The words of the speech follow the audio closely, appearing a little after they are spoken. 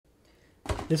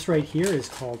This right here is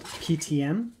called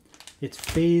PTM. It's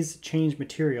phase change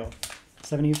material,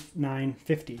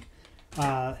 7950.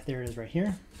 There it is right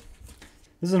here.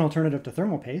 This is an alternative to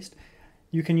thermal paste.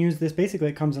 You can use this, basically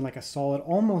it comes in like a solid,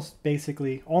 almost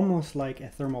like a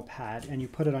thermal pad, and you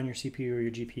put it on your CPU or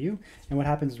your GPU, and what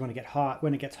happens is when it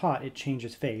gets hot, it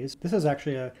changes phase. This is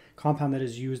actually a compound that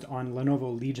is used on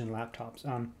Lenovo Legion laptops.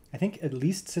 I think at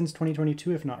least since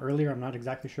 2022, if not earlier. I'm not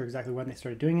exactly sure when they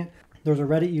started doing it. There was a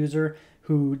Reddit user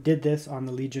who did this on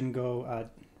the Legion Go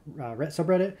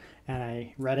subreddit, and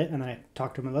I read it, and then I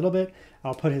talked to him a little bit.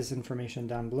 I'll put his information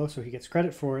down below so he gets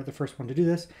credit for the first one to do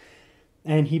this.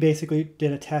 And he basically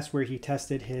did a test where he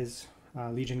tested his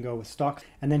Legion Go with stock,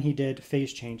 and then he did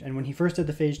phase change. And when he first did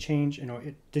the phase change,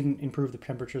 it didn't improve the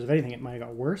temperatures. If anything, it might have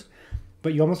got worse.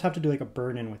 But you almost have to do like a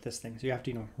burn-in with this thing. So you have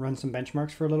to, run some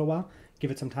benchmarks for a little while, give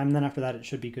it some time, and then after that, it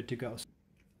should be good to go.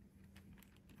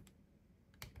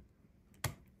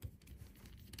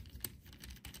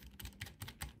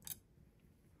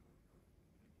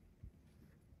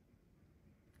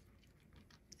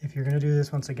 If you're going to do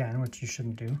this once again, which you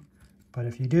shouldn't do, but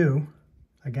if you do,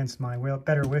 against my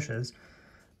better wishes,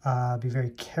 be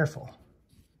very careful,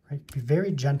 right? Be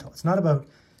very gentle. It's not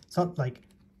like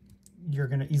you're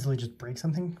going to easily just break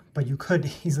something, but you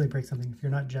could easily break something if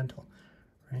you're not gentle,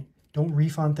 right? Don't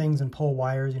reef on things and pull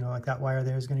wires, like that wire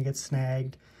there is going to get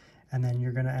snagged, and then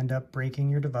you're going to end up breaking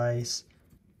your device.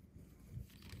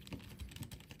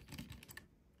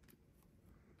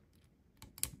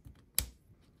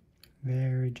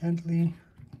 Very gently.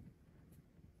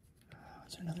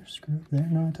 Is there another screw there?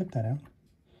 No, I took that out.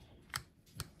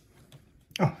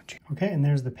 Oh, okay, and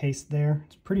there's the paste there.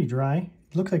 It's pretty dry.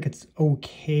 It looks like it's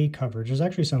okay coverage. There's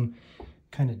actually some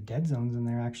kind of dead zones in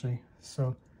there, actually.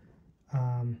 So,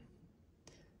 that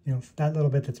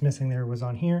little bit that's missing there was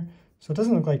on here. So it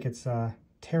doesn't look like it's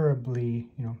terribly,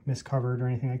 miscovered or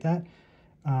anything like that.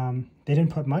 They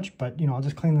didn't put much, but, I'll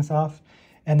just clean this off.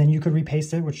 And then you could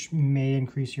repaste it, which may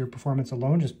increase your performance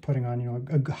alone, just putting on,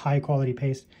 a high quality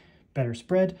paste, better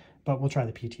spread, but we'll try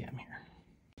the PTM here.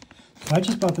 So I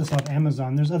just bought this off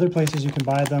Amazon. There's other places you can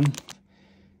buy them.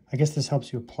 I guess this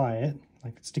helps you apply it,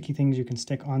 like sticky things you can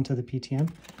stick onto the PTM.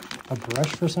 A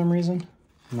brush for some reason.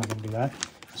 I'm not gonna do that.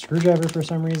 A screwdriver for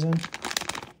some reason.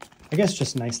 I guess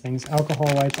just nice things.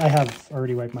 Alcohol wipes. I have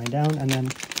already wiped mine down. And then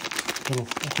little,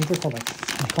 I think they're called I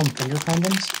call them finger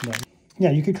condoms. But yeah,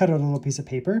 you could cut out a little piece of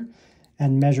paper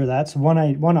and measure that. So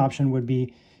one option would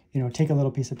be, take a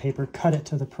little piece of paper, cut it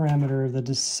to the parameter,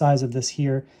 the size of this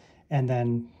here, and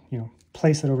then,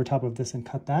 place it over top of this and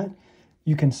cut that.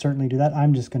 You can certainly do that.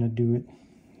 I'm just going to do it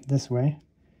this way.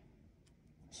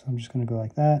 So I'm just going to go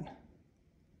like that.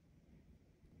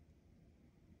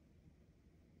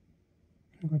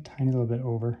 I'll go a tiny little bit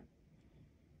over.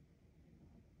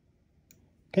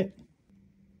 Okay.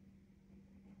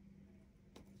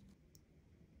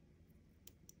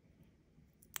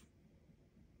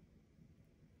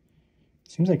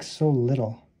 Seems like so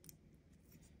little.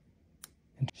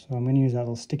 So I'm going to use that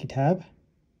little sticky tab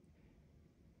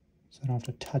so I don't have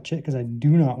to touch it, because I do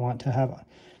not want to have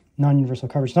non-universal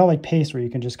coverage. It's not like paste where you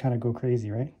can just kind of go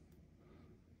crazy, right?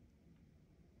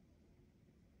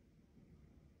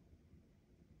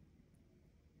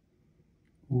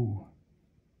 Ooh,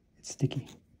 it's sticky.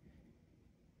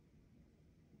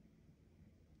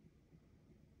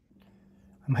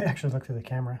 I might actually look through the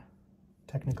camera.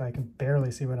 Technically, I can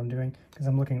barely see what I'm doing because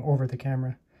I'm looking over the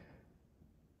camera.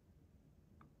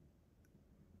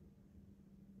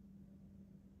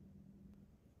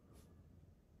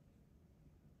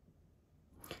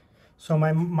 So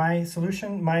my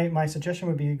suggestion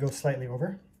would be go slightly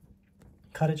over,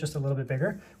 cut it just a little bit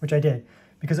bigger, which I did,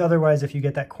 because otherwise if you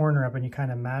get that corner up and you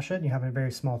kind of mash it, and you have a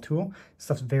very small tool,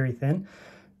 stuff's very thin,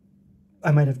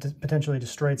 I might have potentially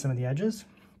destroyed some of the edges,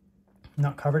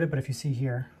 not covered it. But if you see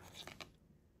here,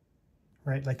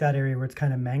 right, like that area where it's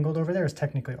kind of mangled over there is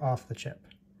technically off the chip,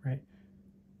 right?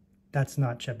 That's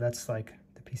not chip, that's like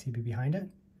the PCB behind it.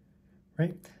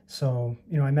 Right? So,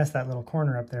 I messed that little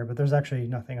corner up there, but there's actually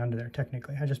nothing under there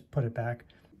technically. I just put it back.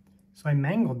 So I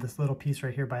mangled this little piece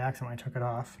right here by accident when I took it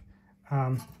off,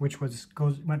 which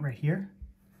went right here.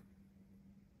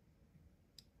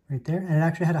 Right there. And it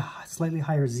actually had a slightly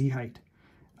higher Z height,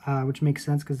 which makes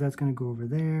sense because that's going to go over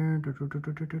there.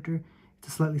 It's a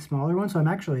slightly smaller one. So I'm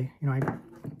actually, I'm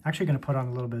actually going to put on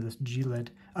a little bit of this G-lid,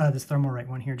 this Thermalright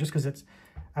one here, just because it's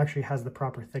actually has the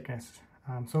proper thickness.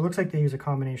 So it looks like they use a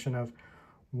combination of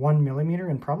 1 millimeter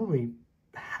and probably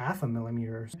 0.5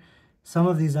 millimeter. Some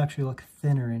of these actually look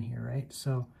thinner in here, right?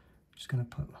 So I'm just going to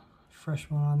put a fresh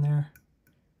one on there,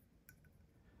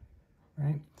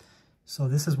 right? So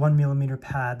this is 1 millimeter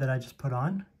pad that I just put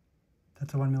on.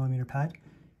 That's a 1mm pad.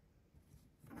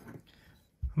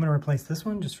 I'm going to replace this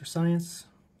one just for science.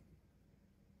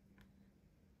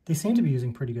 They seem to be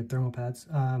using pretty good thermal pads.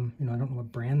 You know, I don't know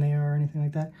what brand they are or anything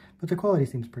like that, but the quality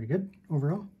seems pretty good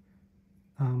overall.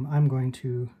 I'm going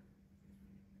to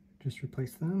just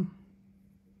replace them.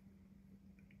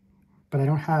 But I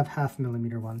don't have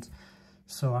 0.5mm ones,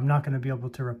 so I'm not going to be able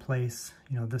to replace,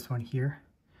 you know, this one here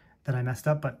that I messed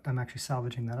up, but I'm actually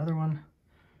salvaging that other one.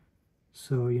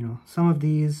 So, you know, some of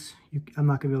these I'm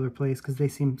not going to be able to replace because they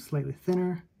seem slightly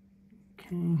thinner.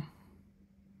 Okay.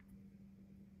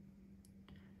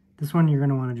 This one you're going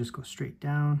to want to just go straight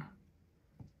down.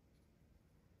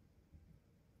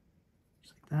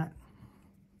 Just like that.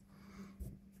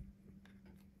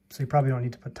 So you probably don't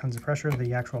need to put tons of pressure.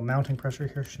 The actual mounting pressure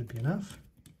here should be enough.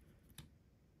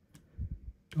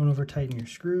 Don't over tighten your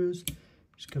screws.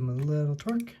 Just give them a little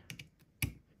torque.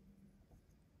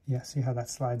 Yeah, see how that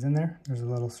slides in there? There's a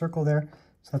little circle there.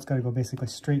 So that's got to go basically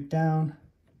straight down.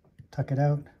 Tuck it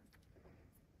out.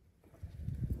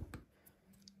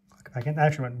 Click back in. That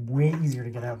actually went way easier to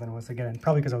get out than it was to get in.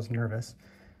 Probably because I was nervous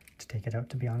to take it out,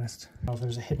 to be honest. I don't know if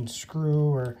there's a hidden screw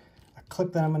or a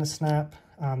clip that I'm going to snap.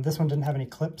 This one didn't have any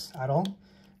clips at all.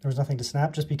 There was nothing to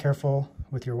snap. Just be careful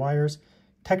with your wires.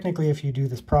 Technically, if you do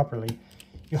this properly,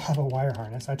 you'll have a wire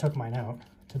harness. I took mine out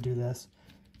to do this,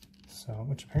 so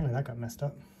which apparently that got messed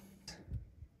up.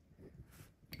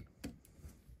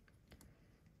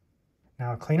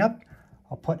 Now I'll clean up,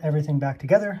 I'll put everything back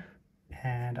together,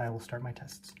 and I will start my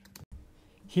tests.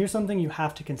 Here's something you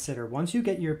have to consider. Once you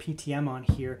get your PTM on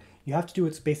here, you have to do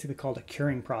what's basically called a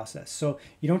curing process. So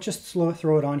you don't just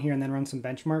throw it on here and then run some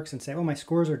benchmarks and say, oh, my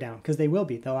scores are down, because they will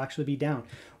be. They'll actually be down.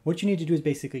 What you need to do is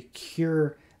basically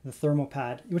cure the thermal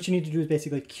pad. What you need to do is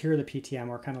basically cure the PTM,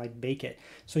 or kind of like bake it.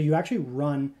 So you actually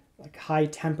run like high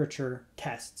temperature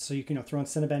tests. So you can, throw on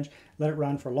Cinebench, let it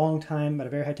run for a long time at a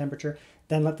very high temperature,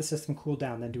 then let the system cool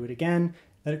down, then do it again,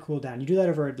 let it cool down. You do that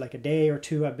over like a day or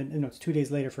two. It's 2 days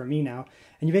later for me now.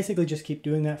 And you basically just keep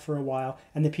doing that for a while,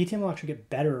 and the PTM will actually get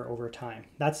better over time.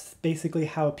 That's basically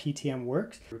how PTM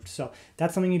works. So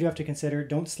that's something you do have to consider.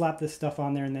 Don't slap this stuff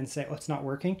on there and then say, oh, it's not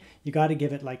working. You got to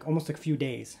give it like almost a few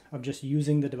days of just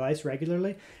using the device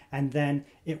regularly, and then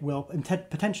it will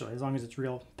potentially, as long as it's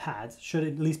real pads, should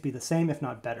at least be the same, if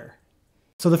not better.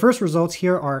 So the first results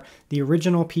here are the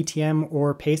original PTM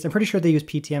or paste. I'm pretty sure they used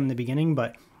PTM in the beginning,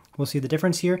 but we'll see the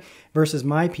difference here versus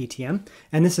my PTM.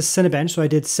 And this is Cinebench, so I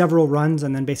did several runs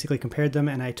and then basically compared them,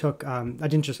 and I took, I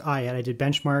didn't just eye it, I did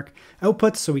benchmark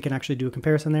outputs, so we can actually do a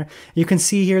comparison there. You can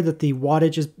see here that the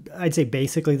wattage is, I'd say,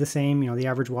 basically the same. The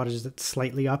average wattage is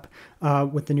slightly up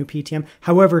with the new PTM.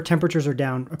 However, temperatures are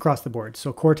down across the board.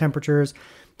 So core temperatures,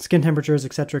 skin temperatures,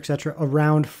 etc.,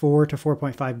 around 4 to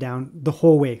 4.5 down the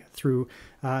whole way through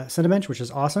Cinebench, which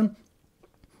is awesome.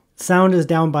 Sound is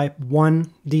down by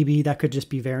 1 dB. That could just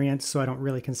be variance, so I don't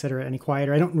really consider it any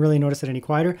quieter. I don't really notice it any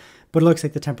quieter, but it looks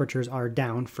like the temperatures are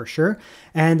down for sure.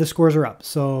 And the scores are up.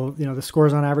 So, the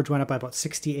scores on average went up by about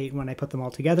 68 when I put them all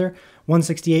together.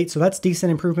 168, so that's decent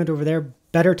improvement over there.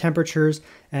 Better temperatures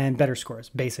and better scores,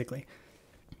 basically.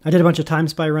 I did a bunch of time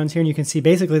spy runs here, and you can see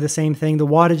basically the same thing. The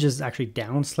wattage is actually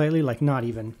down slightly, like not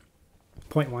even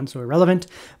 0.1, so irrelevant,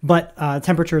 but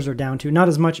temperatures are down too. Not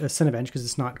as much as Cinebench, because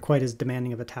it's not quite as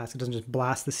demanding of a task. It doesn't just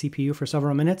blast the CPU for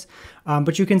several minutes.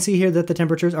 But you can see here that the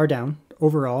temperatures are down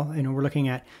overall. We're looking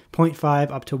at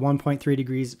 0.5 up to 1.3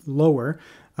 degrees lower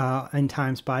in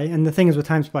time spy. And the thing is with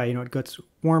time spy, it gets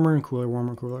warmer and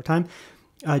cooler time.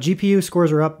 GPU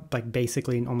scores are up like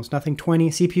basically almost nothing, 20.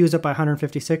 CPU is up by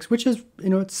 156, which is,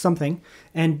 it's something.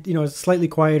 And, it's slightly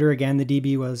quieter. Again, the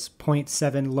dB was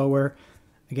 0.7 lower.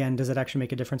 Again, does it actually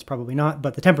make a difference? Probably not,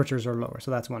 but the temperatures are lower,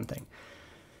 so that's one thing.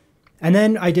 And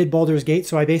then I did Baldur's Gate,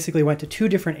 so I basically went to 2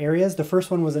 different areas. The first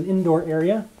one was an indoor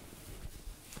area.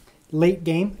 Late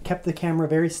game, kept the camera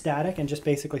very static and just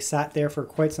basically sat there for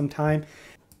quite some time.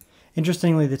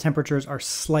 Interestingly, the temperatures are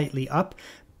slightly up,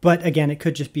 but again, it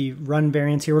could just be run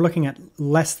variance here. We're looking at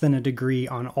less than a degree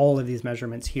on all of these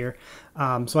measurements here.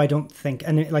 So I don't think,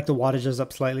 and like the wattage is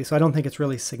up slightly, so I don't think it's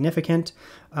really significant.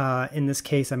 In this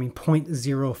case,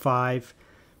 0.05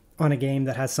 on a game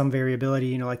that has some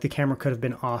variability, like the camera could have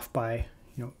been off by,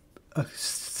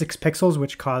 6 pixels,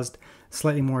 which caused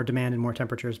slightly more demand and more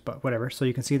temperatures, but whatever. So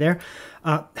you can see there.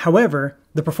 However,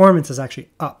 the performance is actually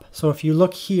up. So if you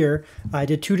look here, I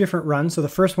did 2 different runs. So the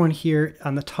first one here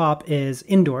on the top is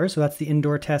indoors. So that's the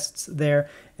indoor tests there.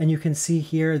 And you can see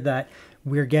here that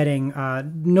we're getting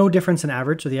no difference in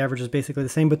average. So the average is basically the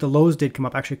same, but the lows did come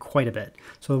up actually quite a bit.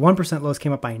 So the 1% lows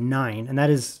came up by 9, and that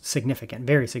is significant,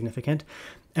 very significant.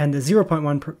 And the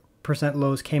 0.1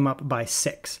 lows came up by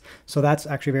 6. So that's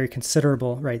actually very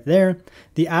considerable right there.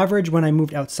 The average when I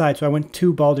moved outside, so I went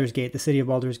to Baldur's Gate, the city of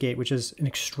Baldur's Gate, which is an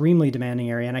extremely demanding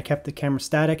area, and I kept the camera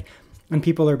static, and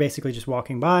people are basically just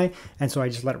walking by, and so I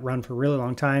just let it run for a really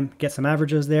long time, get some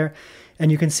averages there.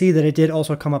 And you can see that it did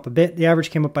also come up a bit. The average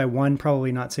came up by 1,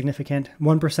 probably not significant.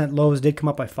 1% lows did come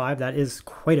up by 5, that is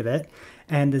quite a bit.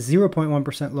 And the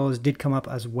 0.1% lows did come up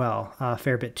as well, a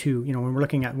fair bit too. You know, when we're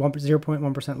looking at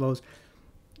 0.1% lows,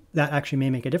 that actually may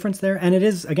make a difference there. And it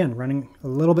is, again, running a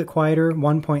little bit quieter,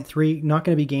 1.3, not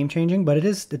going to be game changing, but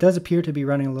it does appear to be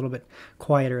running a little bit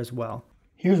quieter as well.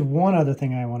 Here's one other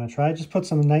thing I want to try. Just put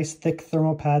some nice thick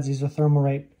thermal pads. These are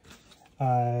Thermalright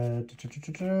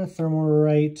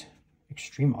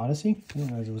Extreme Odyssey. I didn't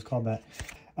realize it was called that.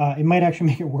 It might actually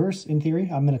make it worse in theory.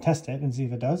 I'm going to test it and see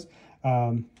if it does.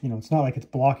 You know, it's not like it's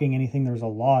blocking anything. There's a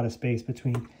lot of space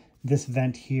between this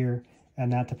vent here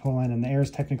and that to pull in, and the air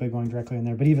is technically going directly in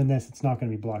there. But even this, it's not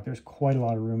going to be blocked. There's quite a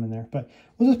lot of room in there. But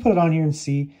we'll just put it on here and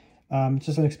see. It's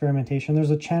just an experimentation. There's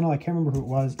a channel, I can't remember who it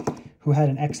was, who had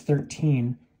an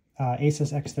X13,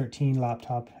 Asus X13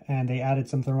 laptop, and they added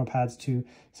some thermal pads to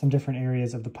some different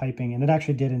areas of the piping, and it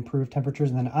actually did improve temperatures,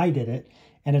 and then I did it,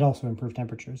 and it also improved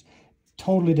temperatures.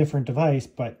 Totally different device,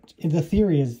 but the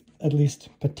theory is at least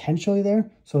potentially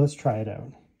there, so let's try it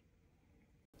out.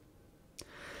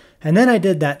 And then I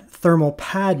did that thermal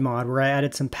pad mod where I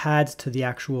added some pads to the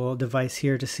actual device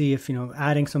here to see if, you know,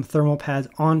 adding some thermal pads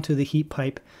onto the heat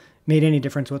pipe made any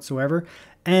difference whatsoever.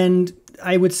 And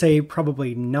I would say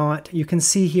probably not. You can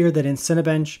see here that in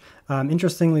Cinebench,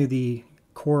 interestingly, the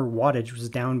core wattage was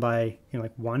down by, you know,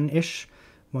 like 1-ish,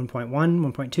 1.1,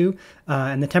 1.2,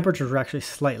 and the temperatures were actually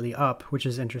slightly up, which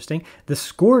is interesting. The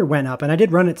score went up, and I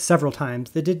did run it several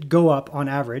times. They did go up on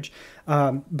average,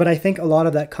 but I think a lot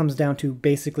of that comes down to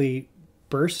basically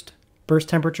burst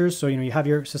temperatures. So, you know, you have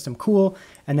your system cool,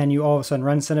 and then you all of a sudden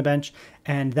run Cinebench,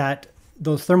 and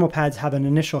those thermal pads have an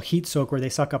initial heat soak where they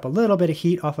suck up a little bit of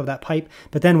heat off of that pipe,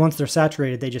 but then once they're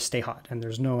saturated, they just stay hot and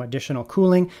there's no additional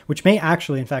cooling, which may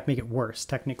actually, in fact, make it worse,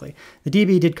 technically. The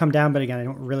dB did come down, but again, I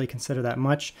don't really consider that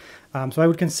much. So I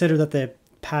would consider that the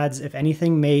pads, if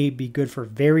anything, may be good for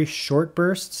very short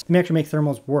bursts. They may actually make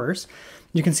thermals worse.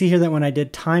 You can see here that when I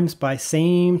did times by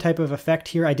same type of effect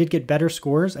here, I did get better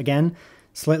scores. Again,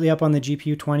 slightly up on the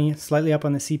GPU 20, slightly up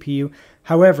on the CPU.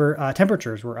 However,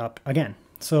 temperatures were up again.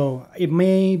 So it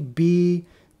may be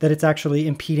that it's actually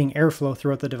impeding airflow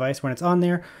throughout the device when it's on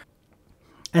there.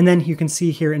 And then you can see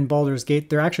here in Baldur's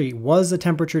Gate, there actually was a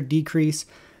temperature decrease,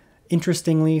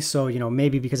 interestingly. So, you know,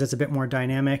 maybe because it's a bit more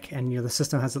dynamic and, you know, the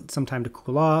system has some time to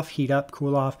cool off, heat up,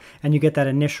 cool off, and you get that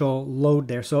initial load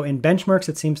there. So in benchmarks,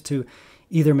 it seems to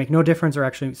either make no difference or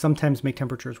actually sometimes make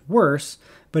temperatures worse.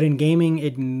 But in gaming,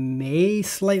 it may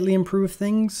slightly improve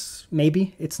things.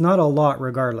 Maybe. It's not a lot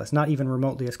regardless, not even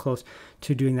remotely as close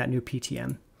to doing that new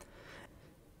PTM.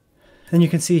 Then you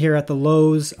can see here at the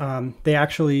lows, they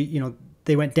actually, you know,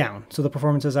 they went down. So the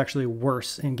performance is actually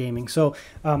worse in gaming. So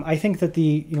I think that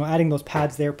adding those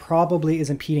pads there probably is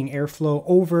impeding airflow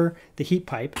over the heat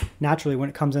pipe naturally when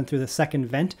it comes in through the second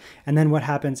vent. And then what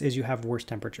happens is you have worse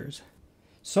temperatures.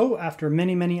 So after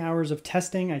many, many hours of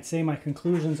testing, I'd say my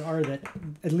conclusions are that,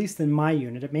 at least in my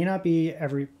unit, it may not be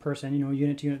every person, you know,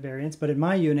 unit to unit variance, but in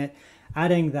my unit,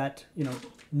 adding that, you know,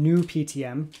 new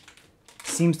PTM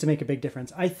seems to make a big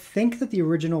difference. I think that the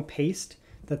original paste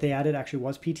that they added actually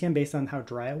was PTM based on how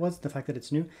dry it was, the fact that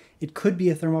it's new. It could be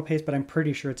a thermal paste, but I'm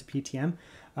pretty sure it's a PTM.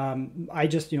 I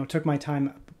just, you know, took my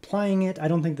time applying it. I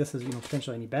don't think this is, you know,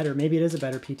 potentially any better. Maybe it is a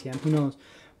better PTM, who knows?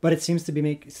 But it seems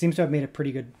to have made a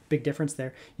pretty good big difference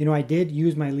there. You know, I did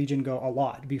use my Legion Go a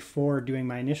lot before doing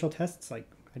my initial tests. Like,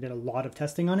 I did a lot of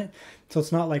testing on it. So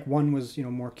it's not like one was, you know,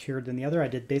 more cured than the other. I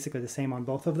did basically the same on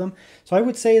both of them. So I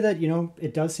would say that, you know,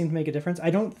 it does seem to make a difference.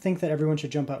 I don't think that everyone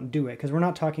should jump out and do it because we're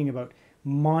not talking about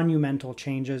monumental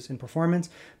changes in performance,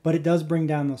 but it does bring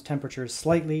down those temperatures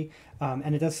slightly,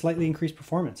 and it does slightly increase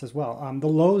performance as well. The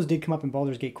lows did come up in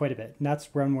Baldur's Gate quite a bit, and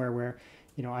that's one where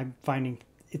you know, I'm finding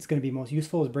it's going to be most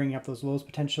useful is bringing up those lows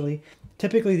potentially.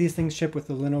 Typically these things ship with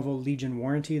the Lenovo Legion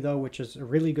warranty though, which is a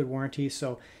really good warranty.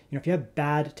 So, you know, if you have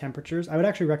bad temperatures, I would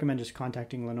actually recommend just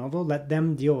contacting Lenovo, let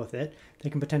them deal with it. They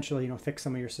can potentially, you know, fix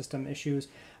some of your system issues.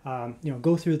 You know,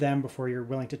 go through them before you're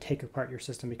willing to take apart your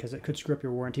system because it could screw up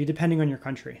your warranty depending on your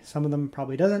country. Some of them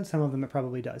probably doesn't, some of them it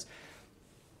probably does.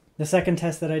 The second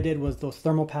test that I did was those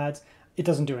thermal pads. It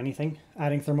doesn't do anything,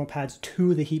 adding thermal pads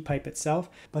to the heat pipe itself,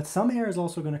 but some air is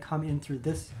also going to come in through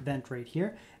this vent right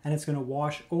here, and it's going to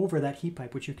wash over that heat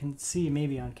pipe, which you can see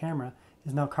maybe on camera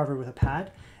is now covered with a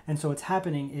pad. And so what's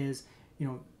happening is, you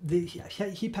know, the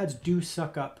heat pads do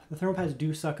suck up, the thermal pads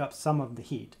do suck up some of the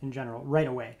heat in general right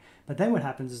away. But then what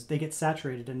happens is they get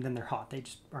saturated and then they're hot. They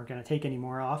just aren't going to take any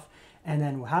more off. And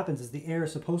then what happens is the air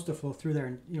is supposed to flow through there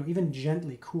and, you know, even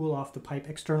gently cool off the pipe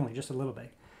externally just a little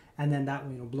bit. And then that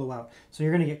will, you know, blow out. So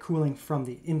you're going to get cooling from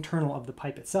the internal of the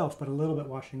pipe itself, but a little bit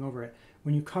washing over it.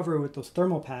 When you cover it with those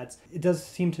thermal pads, it does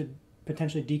seem to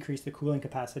potentially decrease the cooling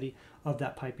capacity of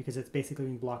that pipe because it's basically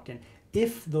being blocked in.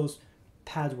 If those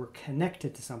pads were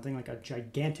connected to something like a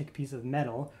gigantic piece of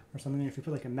metal or something, if you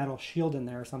put like a metal shield in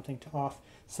there or something to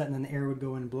offset and then the air would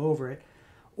go in and blow over it,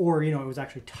 or, you know, it was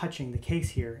actually touching the case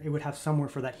here, it would have somewhere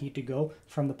for that heat to go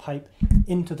from the pipe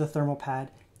into the thermal pad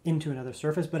into another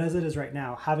surface. But as it is right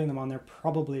now, having them on there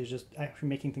probably is just actually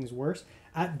making things worse.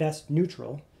 At best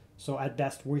neutral, so at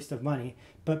best waste of money,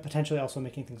 but potentially also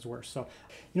making things worse. So,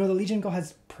 you know, the Legion Go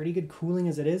has pretty good cooling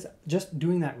as it is. Just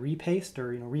doing that repaste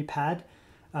or, you know, repad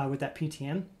with that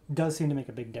PTM does seem to make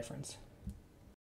a big difference.